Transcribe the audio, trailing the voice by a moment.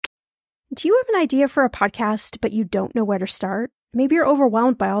Do you have an idea for a podcast, but you don't know where to start? Maybe you're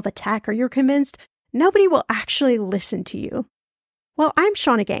overwhelmed by all the tech, or you're convinced nobody will actually listen to you. Well, I'm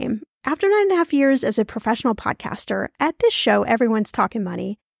Shannah Game. After 9.5 years as a professional podcaster, at this show, everyone's talking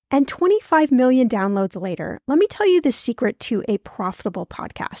money, and 25 million downloads later, let me tell you the secret to a profitable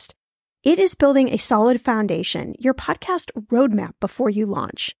podcast. It is building a solid foundation, your podcast roadmap before you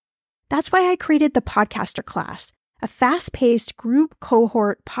launch. That's why I created the Podcaster Class, a fast-paced group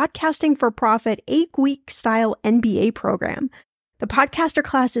cohort podcasting for profit 8-week style MBA program. The Podcaster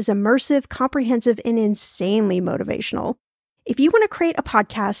Class is immersive, comprehensive, and insanely motivational. If you want to create a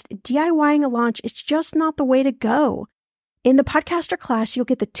podcast, DIYing a launch is just not the way to go. In the Podcaster Class, you'll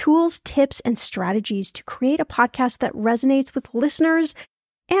get the tools, tips, and strategies to create a podcast that resonates with listeners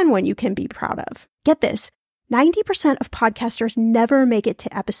and one you can be proud of. Get this, 90% of podcasters never make it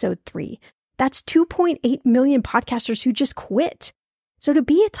to episode 3. That's 2.8 million podcasters who just quit. So to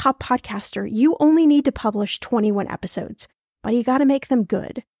be a top podcaster, you only need to publish 21 episodes, but you got to make them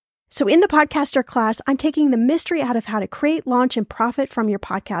good. So in the Podcaster Class, I'm taking the mystery out of how to create, launch, and profit from your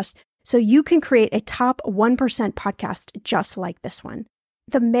podcast so you can create a top 1% podcast just like this one.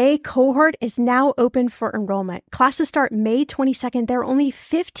 The May cohort is now open for enrollment. Classes start May 22nd. There are only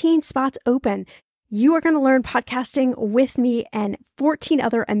 15 spots open. You are going to learn podcasting with me and 14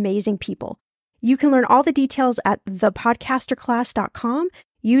 other amazing people. You can learn all the details at thepodcasterclass.com.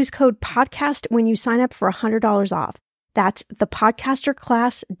 Use code PODCAST when you sign up for $100 off. That's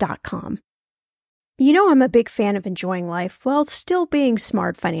thepodcasterclass.com. You know I'm a big fan of enjoying life while still being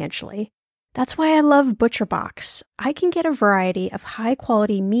smart financially. That's why I love ButcherBox. I can get a variety of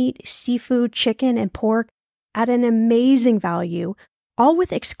high-quality meat, seafood, chicken, and pork at an amazing value, all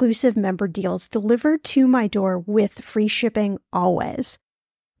with exclusive member deals delivered to my door with free shipping always.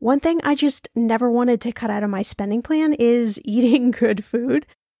 One thing I just never wanted to cut out of my spending plan is eating good food.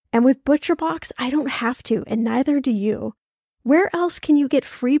 And with ButcherBox, I don't have to, and neither do you. Where else can you get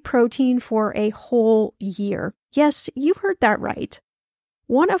free protein for a whole year? Yes, you heard that right.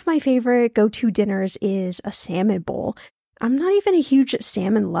 One of my favorite go-to dinners is a salmon bowl. I'm not even a huge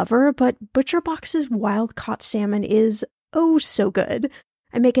salmon lover, but ButcherBox's wild-caught salmon is oh so good.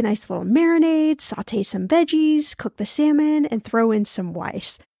 I make a nice little marinade, saute some veggies, cook the salmon, and throw in some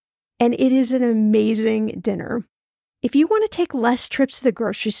rice. And it is an amazing dinner. If you want to take less trips to the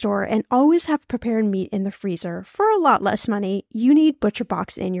grocery store and always have prepared meat in the freezer for a lot less money, you need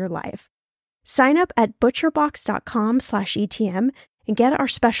ButcherBox in your life. Sign up at butcherbox.com/ETM and get our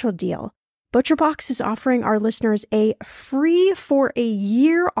special deal. ButcherBox is offering our listeners a free for a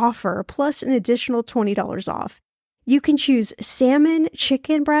year offer plus an additional $20 off. You can choose salmon,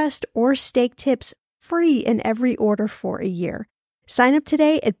 chicken breast, or steak tips free in every order for a year. Sign up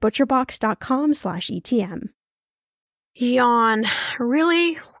today at butcherbox.com/ETM. Yawn.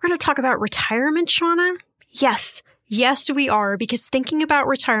 Really? We're going to talk about retirement, Shannah? Yes, we are, because thinking about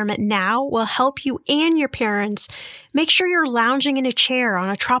retirement now will help you and your parents make sure you're lounging in a chair on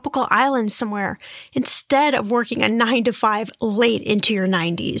a tropical island somewhere instead of working a 9-to-5 late into your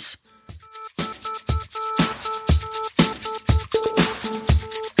 90s.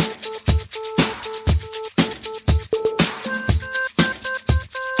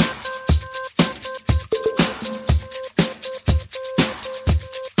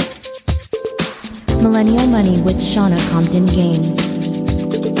 Millennial Money with Shannah Compton Game.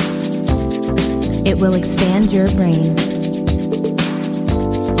 It will expand your brain.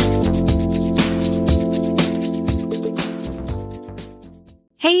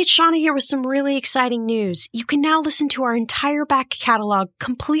 Hey, it's Shannah here with some really exciting news. You can now listen to our entire back catalog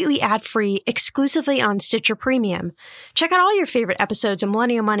completely ad-free, exclusively on Stitcher Premium. Check out all your favorite episodes of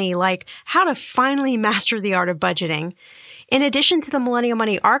Millennial Money, like How to Finally Master the Art of Budgeting. In addition to the Millennial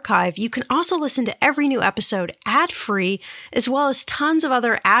Money archive, you can also listen to every new episode ad-free, as well as tons of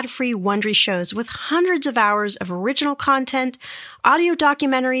other ad-free Wondery shows with hundreds of hours of original content, audio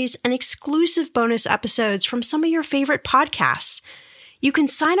documentaries, and exclusive bonus episodes from some of your favorite podcasts. You can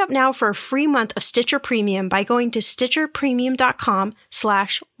sign up now for a free month of Stitcher Premium by going to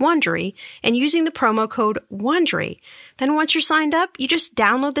stitcherpremium.com/Wondery and using the promo code WONDERY. Then once you're signed up, you just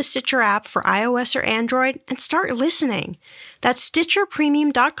download the Stitcher app for iOS or Android and start listening. That's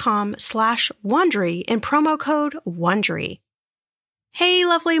stitcherpremium.com/Wondery and promo code WONDERY. Hey,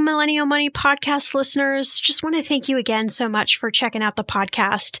 lovely Millennial Money podcast listeners. Just want to thank you again so much for checking out the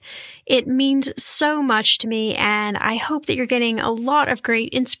podcast. It means so much to me, and I hope that you're getting a lot of great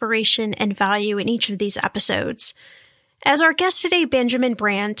inspiration and value in each of these episodes. As our guest today, Benjamin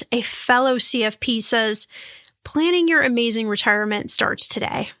Brant, a fellow CFP, says, planning your amazing retirement starts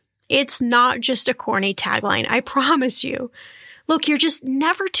today. It's not just a corny tagline, I promise you. Look, you're just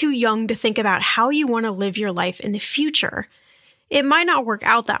never too young to think about how you want to live your life in the future. It might not work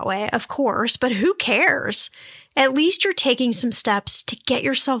out that way, of course, but who cares? At least you're taking some steps to get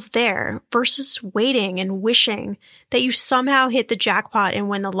yourself there versus waiting and wishing that you somehow hit the jackpot and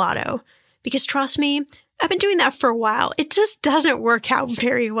win the lotto. Because trust me, I've been doing that for a while. It just doesn't work out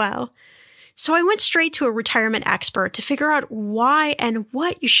very well. So I went straight to a retirement expert to figure out why and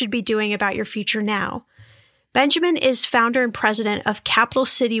what you should be doing about your future now. Benjamin is founder and president of Capital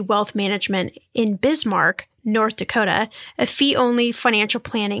City Wealth Management in Bismarck, North Dakota, a fee-only financial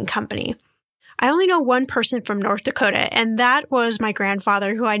planning company. I only know one person from North Dakota, and that was my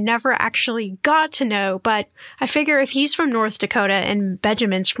grandfather, who I never actually got to know, but I figure if he's from North Dakota and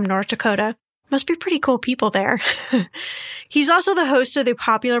Benjamin's from North Dakota, must be pretty cool people there. He's also the host of the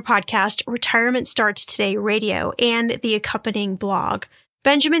popular podcast Retirement Starts Today Radio and the accompanying blog.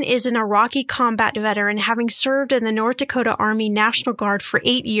 Benjamin is an Iraqi combat veteran, having served in the North Dakota Army National Guard for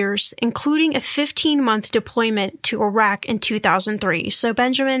 8 years, including a 15-month deployment to Iraq in 2003. So,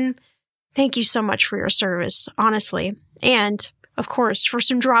 Benjamin, thank you so much for your service, honestly. And, of course, for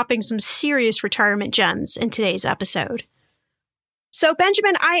dropping some serious retirement gems in today's episode. So,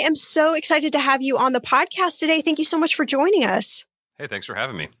 Benjamin, I am so excited to have you on the podcast today. Thank you so much for joining us. Hey, thanks for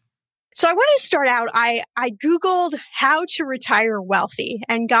having me. So I want to start out, I Googled how to retire wealthy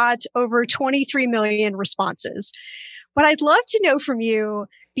and got over 23 million responses. But I'd love to know from you,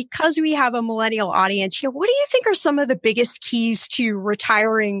 because we have a millennial audience, what do you think are some of the biggest keys to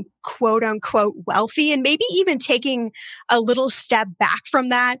retiring quote unquote wealthy, and maybe even taking a little step back from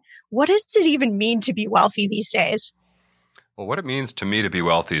that? What does it even mean to be wealthy these days? Well, what it means to me to be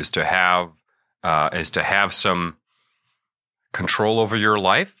wealthy is to have some control over your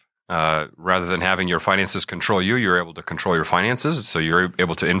life. Rather than having your finances control you, you're able to control your finances. So you're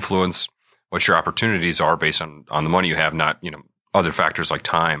able to influence what your opportunities are based on the money you have, not, other factors like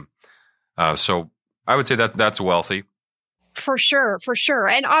time. So I would say that's wealthy. For sure.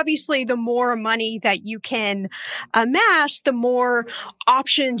 And obviously, the more money that you can amass, the more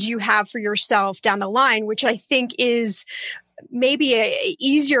options you have for yourself down the line, which I think is maybe a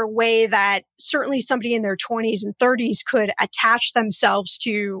easier way that certainly somebody in their 20s and 30s could attach themselves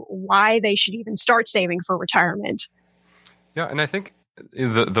to why they should even start saving for retirement. Yeah, and I think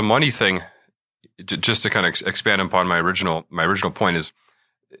the money thing, just to kind of expand upon my original point, is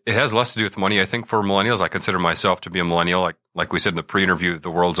it has less to do with money. I think for millennials, I consider myself to be a millennial. Like we said in the pre-interview,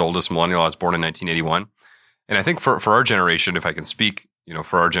 the world's oldest millennial. I was born in 1981. And I think for our generation, if I can speak,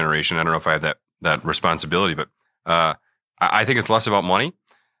 for our generation, I don't know if I have that responsibility, but I think it's less about money.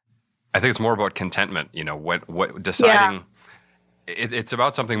 I think it's more about contentment. What deciding. Yeah. It's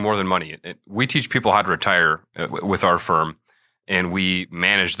about something more than money. We teach people how to retire with our firm, and we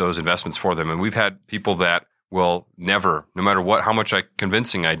manage those investments for them. And we've had people that will never, no matter how much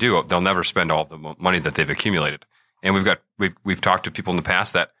convincing I do, they'll never spend all the money that they've accumulated. And we've talked to people in the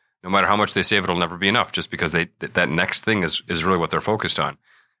past that no matter how much they save, it'll never be enough, just because that next thing is really what they're focused on.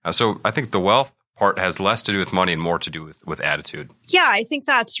 So I think the wealth part has less to do with money and more to do with attitude. Yeah, I think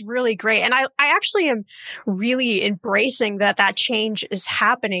that's really great. And I actually am really embracing that change is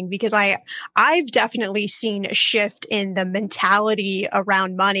happening, because I've definitely seen a shift in the mentality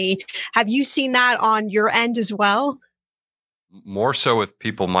around money. Have you seen that on your end as well? More so with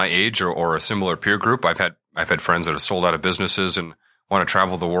people my age or a similar peer group. I've had friends that have sold out of businesses and want to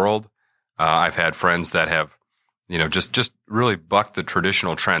travel the world. I've had friends that have just really bucked the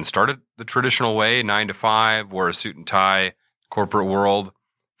traditional trend. Started the traditional way, 9 to 5, wore a suit and tie, corporate world,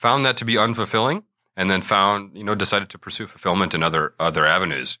 found that to be unfulfilling, and then decided to pursue fulfillment in other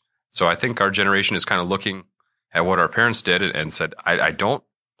avenues. So I think our generation is kind of looking at what our parents did and said, I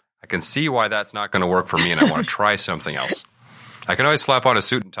can see why that's not going to work for me, and I want to try something else. I can always slap on a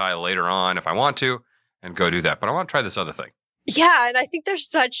suit and tie later on if I want to and go do that, but I want to try this other thing. Yeah. And I think there's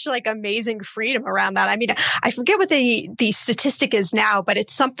such amazing freedom around that. I mean, I forget what the statistic is now, but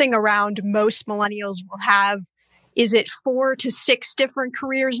it's something around most millennials will have, is it 4 to 6 different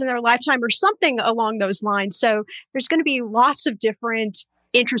careers in their lifetime or something along those lines. So there's going to be lots of different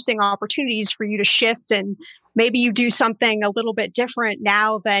interesting opportunities for you to shift. And maybe you do something a little bit different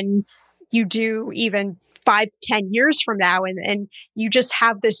now than you do even 5, 10 years from now. And you just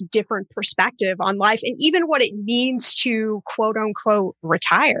have this different perspective on life and even what it means to quote unquote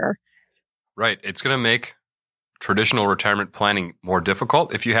retire. Right. It's going to make traditional retirement planning more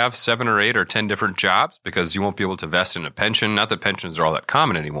difficult if you have 7 or 8 or 10 different jobs, because you won't be able to vest in a pension. Not that pensions are all that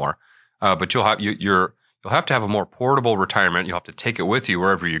common anymore, but you'll have to have a more portable retirement. You'll have to take it with you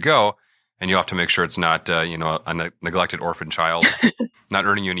wherever you go. and you have to make sure it's not, a neglected orphan child, not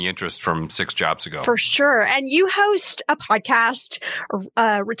earning you any interest from 6 jobs ago. For sure. And you host a podcast,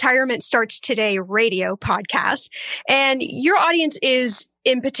 Retirement Starts Today radio podcast, and your audience is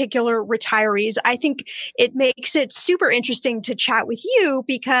in particular retirees. I think it makes it super interesting to chat with you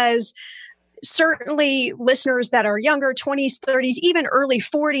because certainly listeners that are younger, 20s, 30s, even early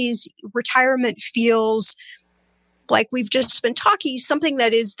 40s, retirement feels like we've just been talking, something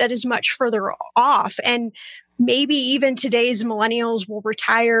that is much further off. And maybe even today's millennials will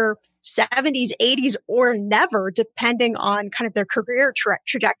retire 70s, 80s, or never, depending on kind of their career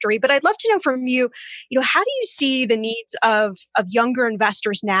trajectory. But I'd love to know from you, how do you see the needs of younger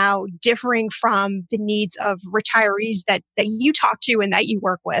investors now differing from the needs of retirees that you talk to and that you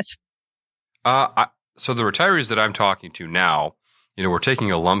work with? So the retirees that I'm talking to now, we're taking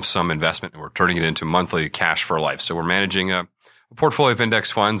a lump sum investment and we're turning it into monthly cash for life. So we're managing a portfolio of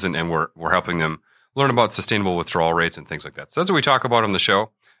index funds and we're helping them learn about sustainable withdrawal rates and things like that. So that's what we talk about on the show.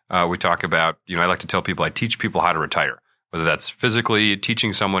 We talk about, I like to tell people I teach people how to retire, whether that's physically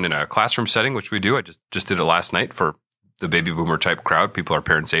teaching someone in a classroom setting, which we do. I just did it last night for the baby boomer type crowd, people our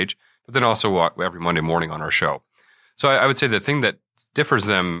parents' age, but then also every Monday morning on our show. So I would say the thing that differs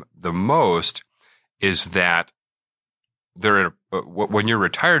them the most is that when you're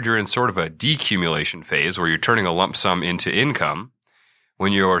retired, you're in sort of a decumulation phase where you're turning a lump sum into income.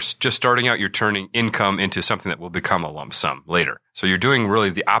 When you're just starting out, you're turning income into something that will become a lump sum later. So you're doing really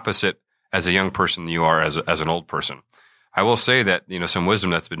the opposite as a young person than you are as an old person. I will say that, some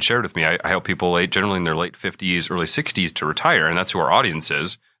wisdom that's been shared with me, I help people generally in their late 50s, early 60s to retire, and that's who our audience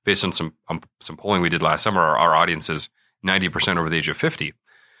is. Based on some polling we did last summer, our audience is 90% over the age of 50.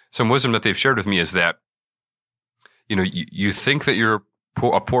 Some wisdom that they've shared with me is that, you think that you're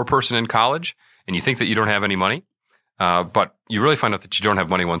a poor person in college and you think that you don't have any money. But you really find out that you don't have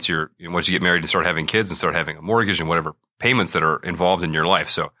money once you get married and start having kids and start having a mortgage and whatever payments that are involved in your life.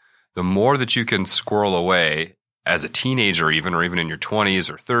 So the more that you can squirrel away as a teenager, or even in your 20s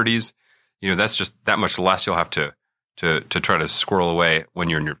or 30s, that's just that much less you'll have to try to squirrel away when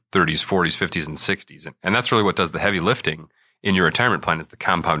you're in your 30s, 40s, 50s, and 60s. And that's really what does the heavy lifting in your retirement plan is the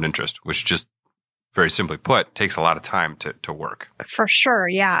compound interest, which just very simply put, takes a lot of time to work. For sure.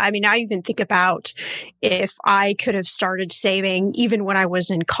 Yeah. I mean, I even think about if I could have started saving even when I was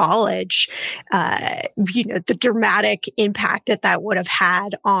in college, the dramatic impact that would have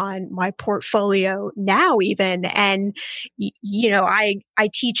had on my portfolio now even. And, I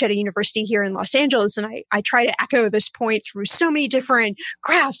teach at a university here in Los Angeles, and I try to echo this point through so many different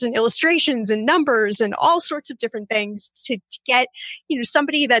graphs and illustrations and numbers and all sorts of different things to get,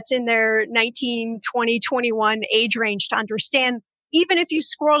 somebody that's in their 19, 20, 21 age range to understand, even if you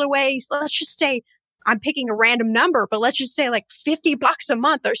scroll away, so let's just say, I'm picking a random number, but let's just say like $50 a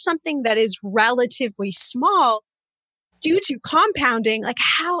month or something that is relatively small, due to compounding, like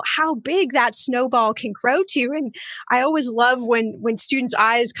how big that snowball can grow to. And I always love when students'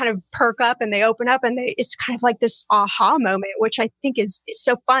 eyes kind of perk up and they open up and it's kind of like this aha moment, which I think is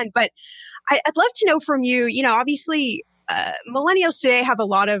so fun. But I'd love to know from you, obviously, millennials today have a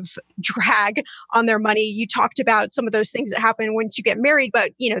lot of drag on their money. You talked about some of those things that happen once you get married,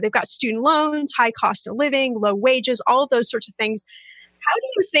 but they've got student loans, high cost of living, low wages, all of those sorts of things. How do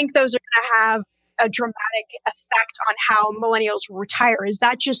you think those are going to have a dramatic effect on how millennials retire? Is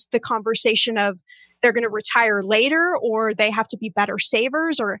that just the conversation of they're going to retire later, or they have to be better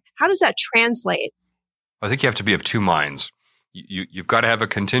savers, or how does that translate? I think you have to be of two minds. You've got to have a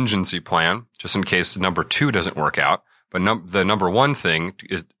contingency plan just in case number 2 doesn't work out. But the number one thing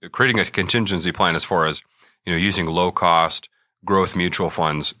is creating a contingency plan as far as, using low cost growth mutual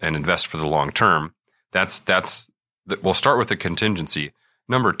funds and invest for the long term. We'll start with the contingency.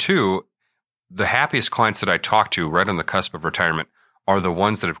 Number 2, the happiest clients that I talk to right on the cusp of retirement are the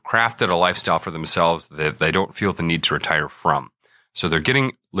ones that have crafted a lifestyle for themselves that they don't feel the need to retire from. So they're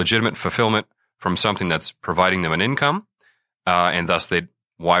getting legitimate fulfillment from something that's providing them an income, and thus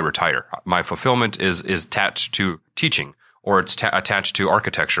why retire? My fulfillment is attached to teaching, or it's attached to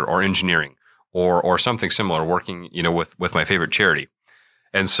architecture or engineering, or something similar, working with my favorite charity.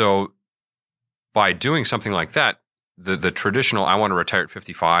 And so by doing something like that, the traditional I want to retire at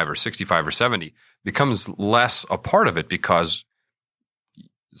 55 or 65 or 70 becomes less a part of it, because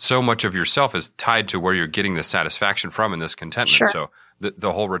so much of yourself is tied to where you're getting the satisfaction from and this contentment. Sure. So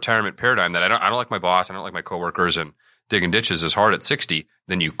the whole retirement paradigm that I don't like my boss, I don't like my coworkers, and digging ditches is hard at 60,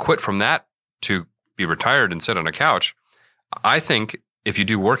 then you quit from that to be retired and sit on a couch. I think if you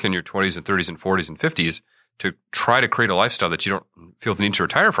do work in your 20s and 30s and 40s and 50s to try to create a lifestyle that you don't feel the need to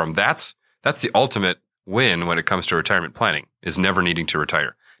retire from, that's the ultimate win when it comes to retirement planning, is never needing to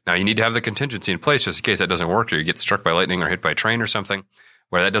retire. Now, you need to have the contingency in place just in case that doesn't work, or you get struck by lightning or hit by a train or something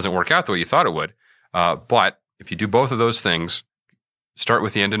where that doesn't work out the way you thought it would. But if you do both of those things, start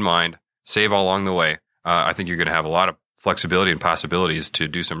with the end in mind, save all along the way, I think you're going to have a lot of flexibility and possibilities to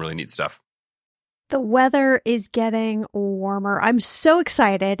do some really neat stuff. The weather is getting warmer. I'm so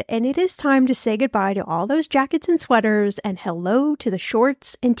excited, and it is time to say goodbye to all those jackets and sweaters and hello to the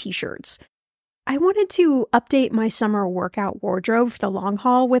shorts and t-shirts. I wanted to update my summer workout wardrobe for the long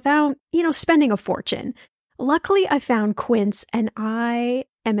haul without, spending a fortune. Luckily, I found Quince, and I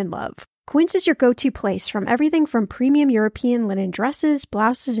am in love. Quince is your go-to place from everything from premium European linen dresses,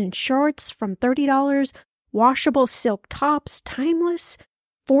 blouses, and shorts from $30, washable silk tops, timeless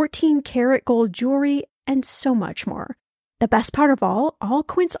 14-karat gold jewelry, and so much more. The best part of all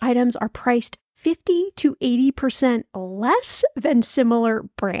Quince items are priced 50 to 80% less than similar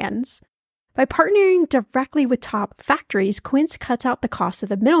brands. By partnering directly with top factories, Quince cuts out the cost of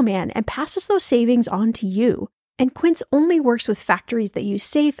the middleman and passes those savings on to you. And Quince only works with factories that use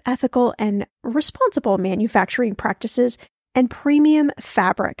safe, ethical, and responsible manufacturing practices and premium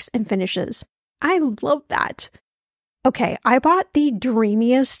fabrics and finishes. I love that. Okay, I bought the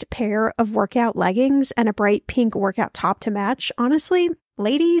dreamiest pair of workout leggings and a bright pink workout top to match. Honestly,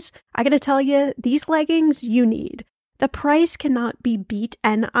 ladies, I gotta tell you, these leggings you need. The price cannot be beat,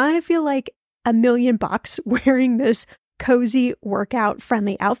 and I feel like $1 million wearing this cozy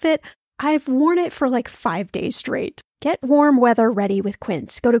workout-friendly outfit. I've worn it for like 5 days straight. Get warm weather ready with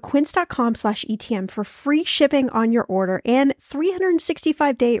Quince. Go to quince.com/ETM for free shipping on your order and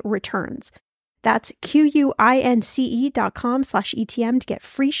 365-day returns. That's QUINCE.com/ETM to get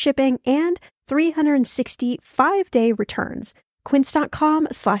free shipping and 365-day returns.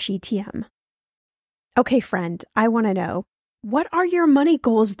 Quince.com/ETM. Okay, friend, I want to know, what are your money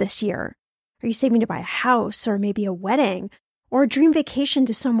goals this year? Are you saving to buy a house or maybe a wedding or a dream vacation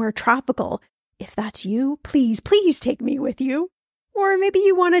to somewhere tropical? If that's you, please take me with you. Or maybe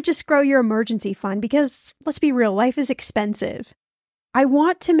you want to just grow your emergency fund because, let's be real, life is expensive. I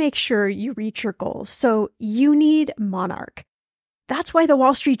want to make sure you reach your goals, so you need Monarch. That's why the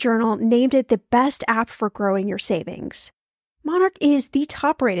Wall Street Journal named it the best app for growing your savings. Monarch is the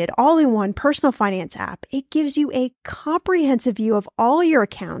top-rated all-in-one personal finance app. It gives you a comprehensive view of all your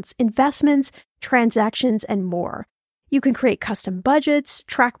accounts, investments, transactions, and more. You can create custom budgets,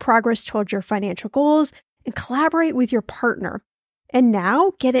 track progress toward your financial goals, and collaborate with your partner. And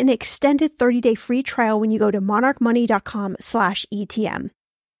now, get an extended 30-day free trial when you go to monarchmoney.com/ETM.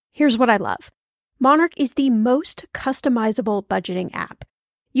 Here's what I love. Monarch is the most customizable budgeting app.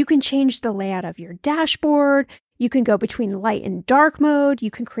 You can change the layout of your dashboard. You can go between light and dark mode.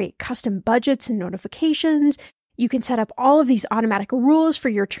 You can create custom budgets and notifications. You can set up all of these automatic rules for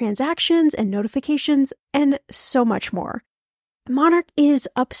your transactions and notifications, and so much more. Monarch is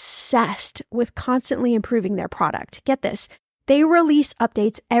obsessed with constantly improving their product. Get this. They release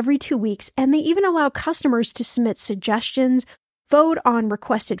updates every 2 weeks, and they even allow customers to submit suggestions, vote on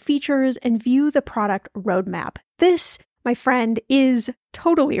requested features, and view the product roadmap. This, my friend, is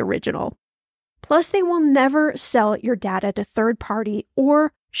totally original. Plus, they will never sell your data to third party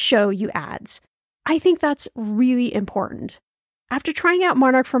or show you ads. I think that's really important. After trying out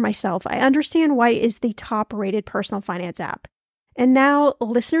Monarch for myself, I understand why it is the top-rated personal finance app. And now,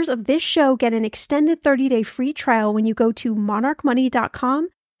 listeners of this show get an extended 30-day free trial when you go to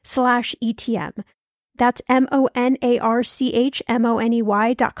monarchmoney.com/ETM. That's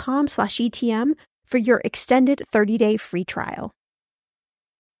monarchmoney.com/ETM for your extended 30-day free trial.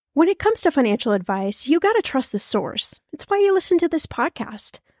 When it comes to financial advice, you gotta trust the source. It's why you listen to this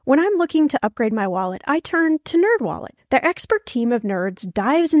podcast. When I'm looking to upgrade my wallet, I turn to NerdWallet. Their expert team of nerds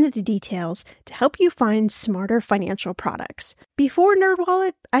dives into the details to help you find smarter financial products. Before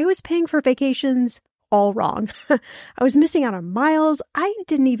NerdWallet, I was paying for vacations all wrong. I was missing out on miles I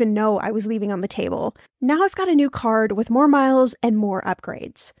didn't even know I was leaving on the table. Now I've got a new card with more miles and more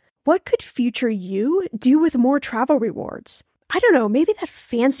upgrades. What could future you do with more travel rewards? I don't know, maybe that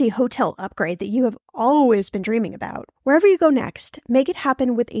fancy hotel upgrade that you have always been dreaming about. Wherever you go next, make it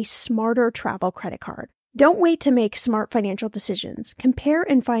happen with a smarter travel credit card. Don't wait to make smart financial decisions. Compare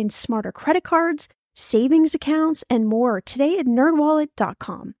and find smarter credit cards, savings accounts, and more today at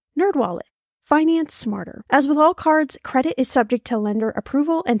nerdwallet.com. NerdWallet. Finance smarter. As with all cards, credit is subject to lender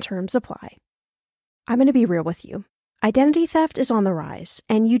approval and terms apply. I'm going to be real with you. Identity theft is on the rise,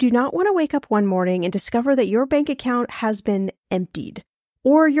 and you do not want to wake up one morning and discover that your bank account has been emptied,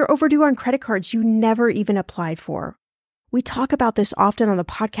 or you're overdue on credit cards you never even applied for. We talk about this often on the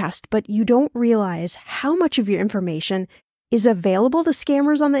podcast, but you don't realize how much of your information is available to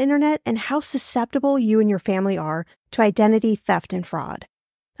scammers on the internet and how susceptible you and your family are to identity theft and fraud.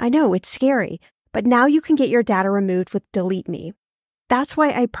 I know it's scary, but now you can get your data removed with Delete Me. That's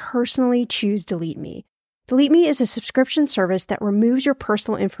why I personally choose Delete Me. Delete Me is a subscription service that removes your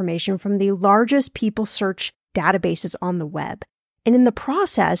personal information from the largest people search databases on the web, and in the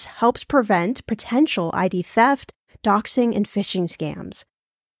process helps prevent potential ID theft, doxing, and phishing scams.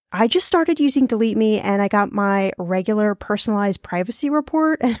 I just started using Delete Me and I got my regular personalized privacy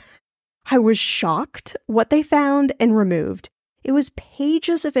report and I was shocked what they found and removed. It was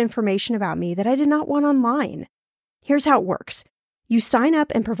pages of information about me that I did not want online. Here's how it works. You sign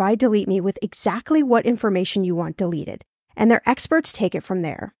up and provide Delete Me with exactly what information you want deleted, and their experts take it from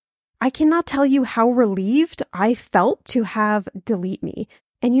there. I cannot tell you how relieved I felt to have Delete Me.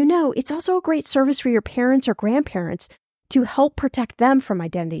 And it's also a great service for your parents or grandparents to help protect them from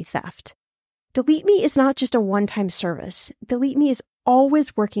identity theft. Delete Me is not just a one-time service. Delete Me is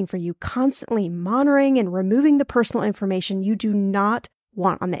always working for you, constantly monitoring and removing the personal information you do not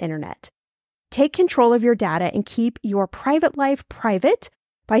want on the internet. Take control of your data and keep your private life private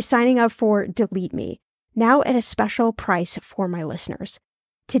by signing up for Delete Me, now at a special price for my listeners.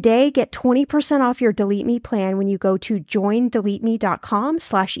 Today, get 20% off your Delete Me plan when you go to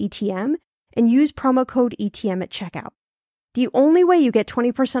joindeleteme.com/ETM and use promo code ETM at checkout. The only way you get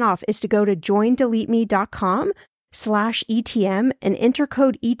 20% off is to go to joindeleteme.com/ETM and enter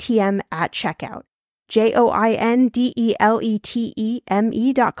code ETM at checkout.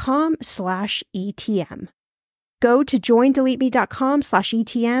 joindeleteme.com/ETM. Go to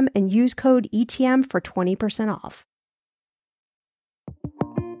joindeleteme.com/ETM and use code ETM for 20% off.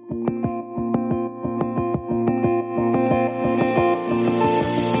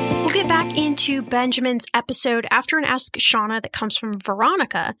 We'll get back into Benjamin's episode after an Ask Shannah that comes from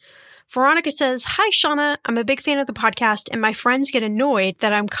Veronica. Veronica says, "Hi, Shannah. I'm a big fan of the podcast, and my friends get annoyed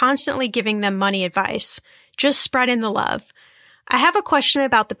that I'm constantly giving them money advice. Just spreading the love. I have a question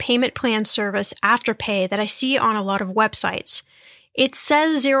about the payment plan service Afterpay that I see on a lot of websites. It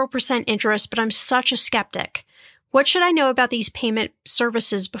says 0% interest, but I'm such a skeptic. What should I know about these payment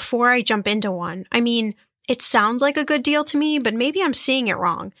services before I jump into one? I mean, it sounds like a good deal to me, but maybe I'm seeing it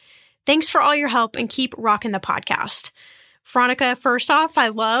wrong. Thanks for all your help and keep rocking the podcast." Veronica, first off, I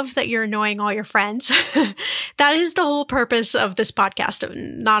love that you're annoying all your friends. That is the whole purpose of this podcast.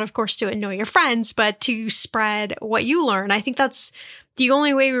 Not, of course, to annoy your friends, but to spread what you learn. I think that's the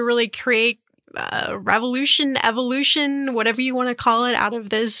only way we really create revolution, evolution, whatever you want to call it, out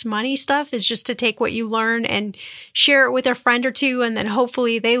of this money stuff, is just to take what you learn and share it with a friend or two, and then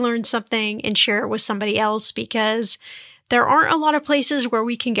hopefully they learn something and share it with somebody else, because there aren't a lot of places where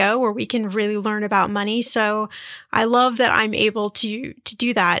we can go where we can really learn about money. So I love that I'm able to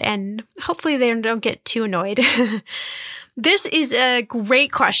do that, and hopefully they don't get too annoyed. This is a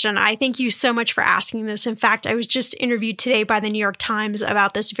great question. I thank you so much for asking this. In fact, I was just interviewed today by the New York Times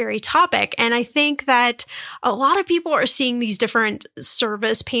about this very topic. And I think that a lot of people are seeing these different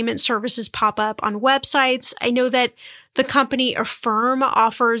payment services pop up on websites. I know that the company Affirm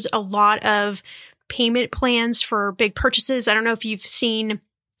offers a lot of payment plans for big purchases. I don't know if you've seen,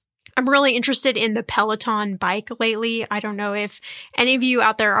 I'm really interested in the Peloton bike lately. I don't know if any of you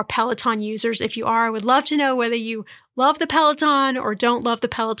out there are Peloton users. If you are, I would love to know whether you love the Peloton or don't love the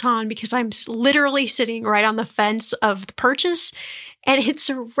Peloton, because I'm literally sitting right on the fence of the purchase, and it's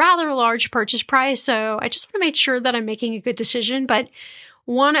a rather large purchase price. So I just want to make sure that I'm making a good decision. But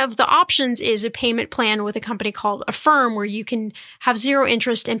one of the options is a payment plan with a company called Affirm, where you can have zero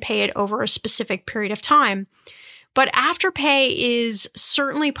interest and pay it over a specific period of time. But Afterpay is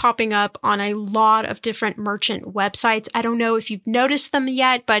certainly popping up on a lot of different merchant websites. I don't know if you've noticed them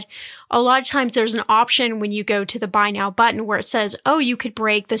yet, but a lot of times there's an option when you go to the Buy Now button where it says, oh, you could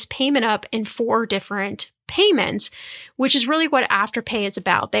break this payment up in 4 different payments, which is really what Afterpay is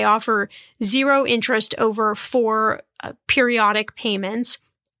about. They offer zero interest over 4 periodic payments.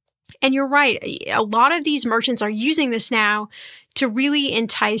 And you're right, a lot of these merchants are using this now to really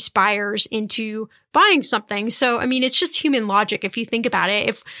entice buyers into buying something. So, I mean, it's just human logic if you think about it.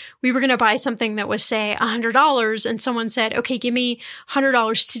 If we were going to buy something that was, say, $100 and someone said, okay, give me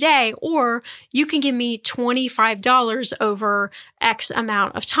 $100 today, or you can give me $25 over X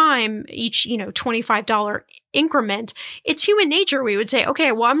amount of time, each, $25 increment, it's human nature. We would say,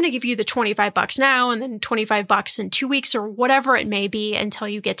 okay, well, I'm going to give you the $25 now and then $25 in 2 weeks or whatever it may be until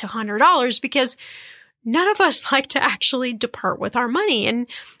you get to $100, because none of us like to actually depart with our money. And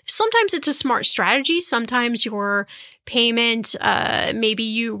sometimes it's a smart strategy. Sometimes your payment, maybe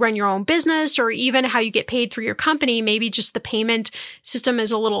you run your own business, or even how you get paid through your company. Maybe just the payment system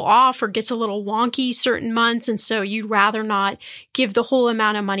is a little off or gets a little wonky certain months. And so you'd rather not give the whole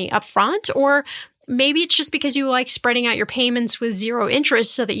amount of money up front. Or maybe it's just because you like spreading out your payments with zero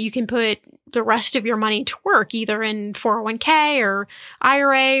interest so that you can put the rest of your money to work, either in 401k or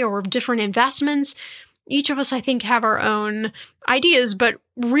IRA or different investments. Each of us, I think, have our own ideas, but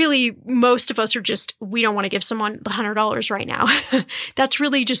really most of us are just, we don't want to give someone the $100 right now. That's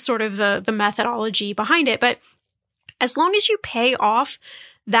really just sort of the methodology behind it. But as long as you pay off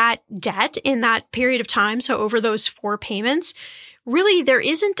that debt in that period of time, so over those 4 payments, really there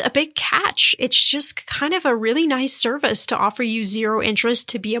isn't a big catch. It's just kind of a really nice service to offer you zero interest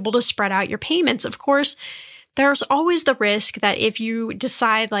to be able to spread out your payments. Of course, there's always the risk that if you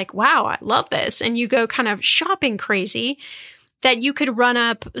decide like, wow, I love this, and you go kind of shopping crazy, that you could run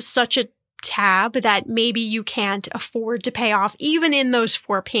up such a tab that maybe you can't afford to pay off even in those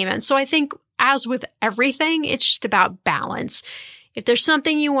 4 payments. So I think as with everything, it's just about balance. If there's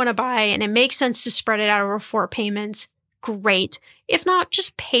something you want to buy and it makes sense to spread it out over 4 payments, great. If not,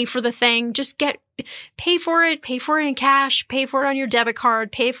 just pay for the thing. Just pay for it in cash, pay for it on your debit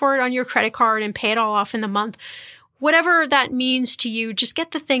card, pay for it on your credit card, and pay it all off in the month. Whatever that means to you, just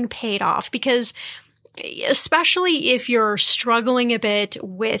get the thing paid off, because especially if you're struggling a bit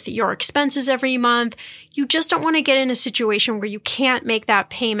with your expenses every month, you just don't want to get in a situation where you can't make that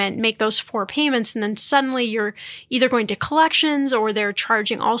payment, make those 4 payments, and then suddenly you're either going to collections or they're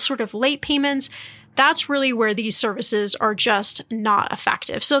charging all sort of late payments. That's really where these services are just not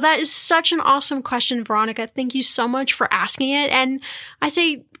effective. So that is such an awesome question, Veronica. Thank you so much for asking it. And I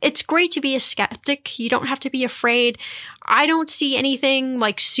say it's great to be a skeptic. You don't have to be afraid. I don't see anything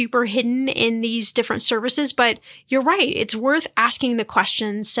like super hidden in these different services, but you're right. It's worth asking the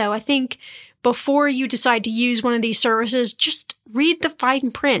questions. So I think before you decide to use one of these services, just read the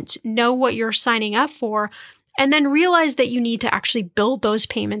fine print, know what you're signing up for, and then realize that you need to actually build those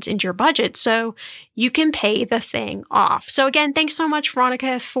payments into your budget so you can pay the thing off. So again, thanks so much,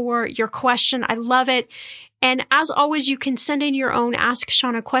 Veronica, for your question. I love it. And as always, you can send in your own Ask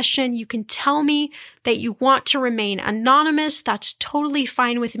Shannah question. You can tell me that you want to remain anonymous. That's totally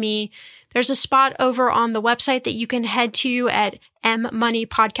fine with me. There's a spot over on the website that you can head to at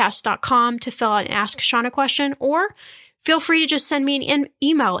mmoneypodcast.com to fill out an Ask Shannah question, or feel free to just send me an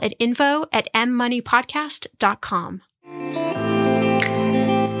email at info@mmoneypodcast.com.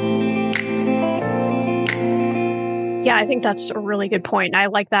 Yeah, I think that's a really good point. I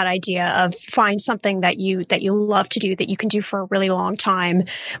like that idea of find something that you love to do, that you can do for a really long time,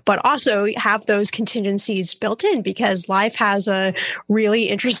 but also have those contingencies built in, because life has a really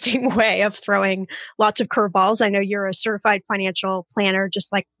interesting way of throwing lots of curveballs. I know you're a certified financial planner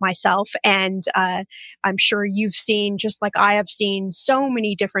just like myself, and I'm sure you've seen, just like I have seen, so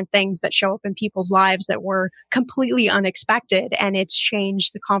many different things that show up in people's lives that were completely unexpected, and it's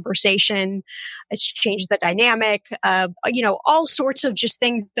changed the conversation, it's changed the dynamic. All sorts of just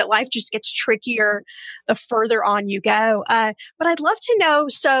things, that life just gets trickier the further on you go. But I'd love to know,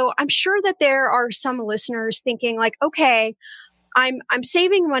 so I'm sure that there are some listeners thinking like, okay, I'm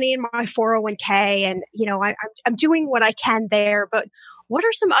saving money in my 401k, and, I'm doing what I can there, but what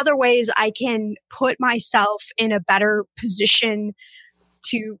are some other ways I can put myself in a better position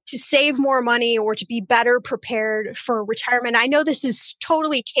to save more money or to be better prepared for retirement? I know this is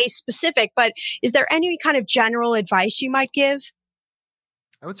totally case specific, but is there any kind of general advice you might give?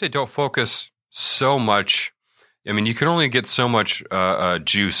 I would say don't focus so much. I mean, you can only get so much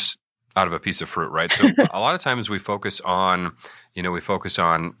juice out of a piece of fruit, right? So a lot of times we focus on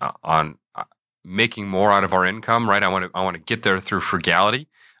making more out of our income, right? I want to get there through frugality.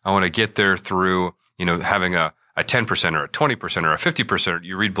 I want to get there through, having a 10% or a 20% or a 50%.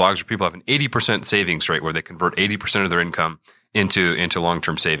 You read blogs where people have an 80% savings rate, where they convert 80% of their income into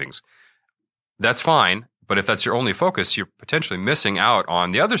long-term savings. That's fine, but if that's your only focus, you're potentially missing out on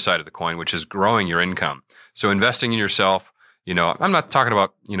the other side of the coin, which is growing your income. So investing in yourself, I'm not talking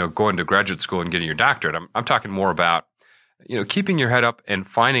about, going to graduate school and getting your doctorate. I'm talking more about, keeping your head up and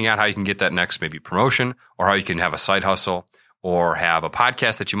finding out how you can get that next maybe promotion, or how you can have a side hustle, or have a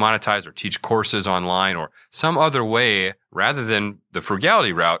podcast that you monetize, or teach courses online, or some other way rather than the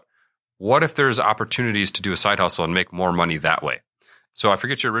frugality route. What if there's opportunities to do a side hustle and make more money that way? So I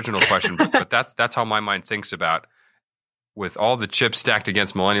forget your original question, but that's how my mind thinks about, with all the chips stacked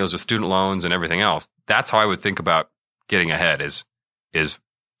against millennials with student loans and everything else. That's how I would think about getting ahead, is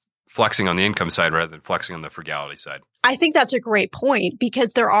flexing on the income side rather than flexing on the frugality side. I think that's a great point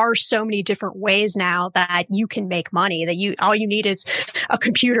because there are so many different ways now that you can make money, that all you need is a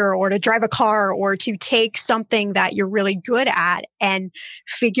computer or to drive a car or to take something that you're really good at and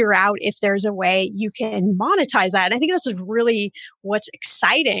figure out if there's a way you can monetize that. And I think that's really what's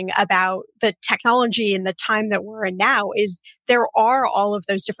exciting about the technology and the time that we're in now is there are all of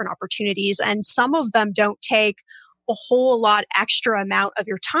those different opportunities, and some of them don't take a whole lot extra amount of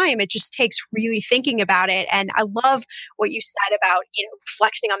your time. It just takes really thinking about it. And I love what you said about,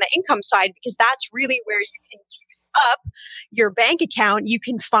 flexing on the income side, because that's really where you can juice up your bank account. You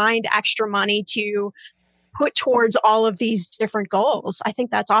can find extra money to put towards all of these different goals. I think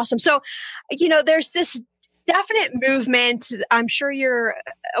that's awesome. So, there's this definite movement. I'm sure you're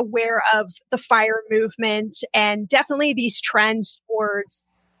aware of the FIRE movement and definitely these trends towards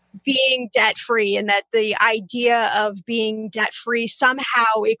being debt-free, and that the idea of being debt-free somehow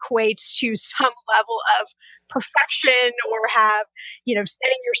equates to some level of perfection or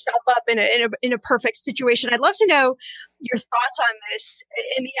setting yourself up in a perfect situation. I'd love to know your thoughts on this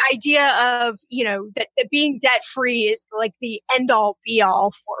and the idea of, that being debt-free is like the end-all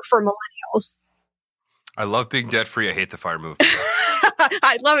be-all for millennials. I love being debt-free. I hate the FIRE movement.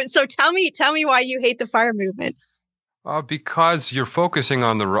 I love it. So tell me why you hate the FIRE movement. Because you're focusing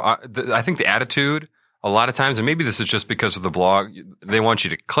on I think the attitude a lot of times, and maybe this is just because of the blog, they want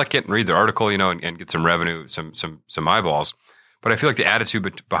you to click it and read the article, and get some revenue, some eyeballs. But I feel like the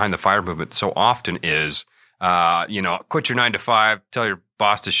attitude behind the FIRE movement so often is, quit your 9 to 5, tell your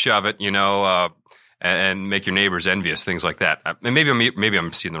boss to shove it, and make your neighbors envious, things like that. And maybe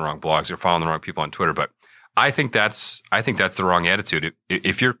I'm seeing the wrong blogs or following the wrong people on Twitter, but I think that's the wrong attitude.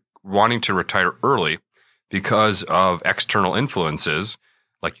 If you're wanting to retire early because of external influences,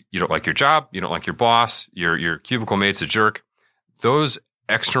 like you don't like your job, you don't like your boss, your cubicle mate's a jerk, those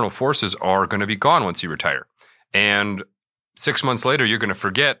external forces are going to be gone once you retire. And 6 months later, you're going to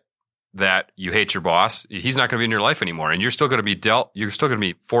forget that you hate your boss. He's not going to be in your life anymore. And you're still going to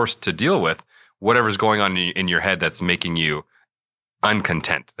be forced to deal with whatever's going on in your head that's making you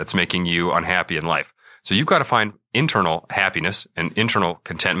uncontent, that's making you unhappy in life. So you've got to find internal happiness and internal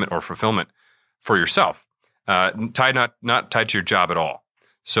contentment or fulfillment for yourself. Not tied to your job at all.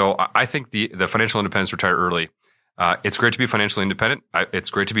 So I think the financial independence, retire early. It's great to be financially independent. It's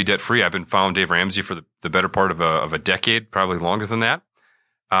great to be debt free. I've been following Dave Ramsey for the better part of a decade, probably longer than that.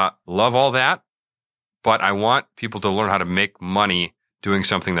 Love all that, but I want people to learn how to make money doing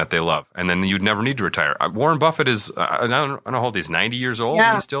something that they love, and then you'd never need to retire. Warren Buffett is I don't know how old he's 90 years old. Yeah.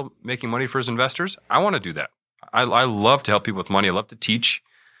 And he's still making money for his investors. I want to do that. I love to help people with money. I love to teach.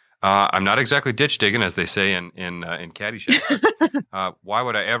 I'm not exactly ditch digging, as they say in Caddyshack. Why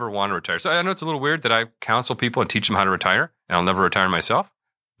would I ever want to retire? So I know it's a little weird that I counsel people and teach them how to retire, and I'll never retire myself.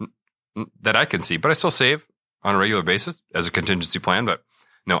 That I can see, but I still save on a regular basis as a contingency plan. But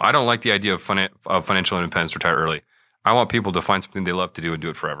no, I don't like the idea of financial independence, retire early. I want people to find something they love to do and do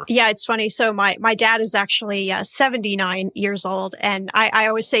it forever. Yeah, it's funny. So my dad is actually 79 years old, and I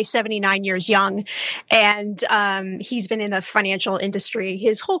always say 79 years young. And he's been in the financial industry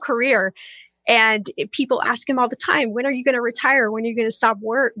his whole career. And people ask him all the time, when are you going to retire? When are you going to stop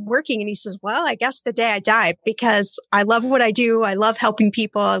working? And he says, well, I guess the day I die, because I love what I do. I love helping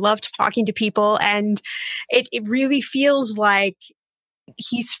people. I love talking to people. And it really feels like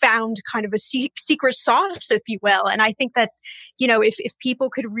he's found kind of a secret sauce, if you will. And I think that, if people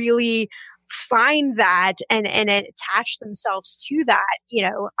could really find that and attach themselves to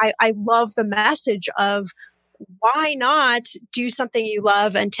that, I love the message of why not do something you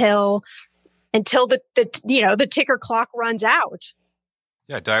love until the ticker clock runs out.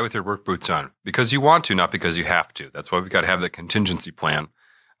 Yeah, die with your work boots on, because you want to, not because you have to. That's why we've got to have that contingency plan.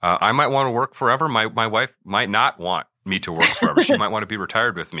 I might want to work forever. My wife might not want me to work forever. She might want to be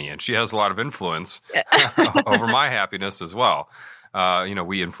retired with me, and she has a lot of influence over my happiness as well.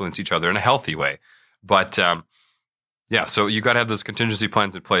 We influence each other in a healthy way. But so you got to have those contingency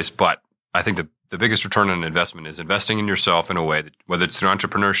plans in place. But I think the biggest return on investment is investing in yourself in a way that, whether it's through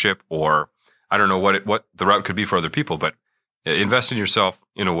entrepreneurship or I don't know what the route could be for other people, but invest in yourself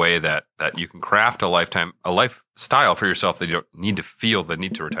in a way that you can craft a lifestyle for yourself that you don't need to feel the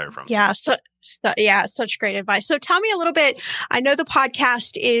need to retire from. Yeah. Such great advice. So tell me a little bit, I know the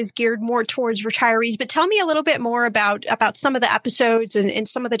podcast is geared more towards retirees, but tell me a little bit more about some of the episodes and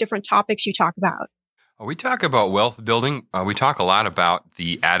some of the different topics you talk about. We talk about wealth building. We talk a lot about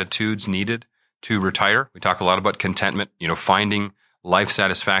the attitudes needed to retire. We talk a lot about contentment, finding life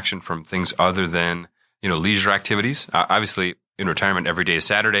satisfaction from things other than, leisure activities. Obviously, in retirement, every day is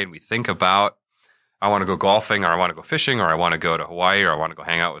Saturday, and we think about I want to go golfing, or I want to go fishing, or I want to go to Hawaii, or I want to go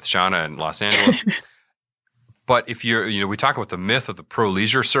hang out with Shannah in Los Angeles. But if we talk about the myth of the pro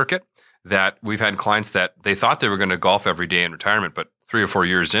leisure circuit, that we've had clients that they thought they were going to golf every day in retirement, but 3 or 4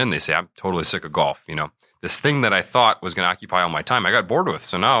 years in, they say, I'm totally sick of golf. This thing that I thought was going to occupy all my time, I got bored with.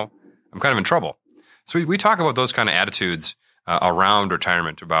 So now I'm kind of in trouble. So we talk about those kind of attitudes around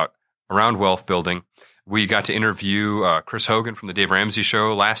retirement, around wealth building. We got to interview Chris Hogan from the Dave Ramsey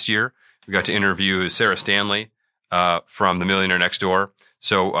Show last year. We got to interview Sarah Stanley from The Millionaire Next Door.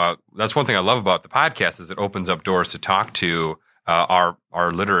 So that's one thing I love about the podcast is it opens up doors to talk to our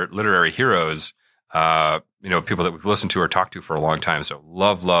literary heroes, people that we've listened to or talked to for a long time. So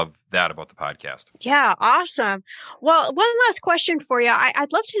love that about the podcast. Yeah, awesome. Well, one last question for you.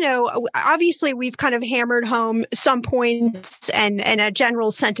 I'd love to know, obviously, we've kind of hammered home some points and a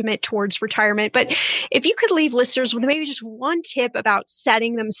general sentiment towards retirement. But if you could leave listeners with maybe just one tip about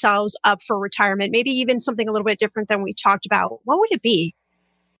setting themselves up for retirement, maybe even something a little bit different than we talked about, what would it be?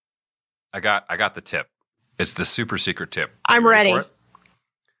 I got the tip. It's the super secret tip. I'm ready.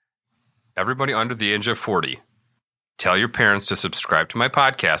 Everybody under the age of 40, tell your parents to subscribe to my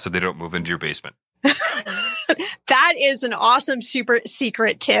podcast so they don't move into your basement. That is an awesome super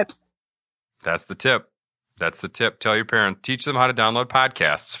secret tip. That's the tip. Tell your parents, teach them how to download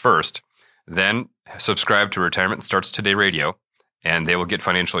podcasts first, then subscribe to Retirement Starts Today Radio, and they will get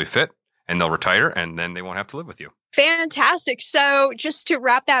financially fit, and they'll retire, and then they won't have to live with you. Fantastic. So just to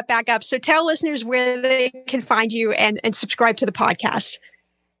wrap that back up, so tell listeners where they can find you and subscribe to the podcast.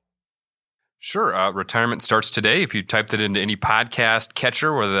 Sure. Retirement Starts Today. If you typed it into any podcast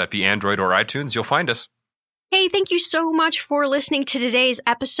catcher, whether that be Android or iTunes, you'll find us. Hey, thank you so much for listening to today's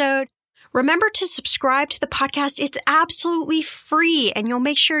episode. Remember to subscribe to the podcast. It's absolutely free, and you'll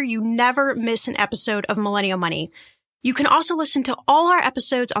make sure you never miss an episode of Millennial Money. You can also listen to all our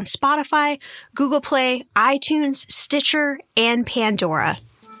episodes on Spotify, Google Play, iTunes, Stitcher, and Pandora.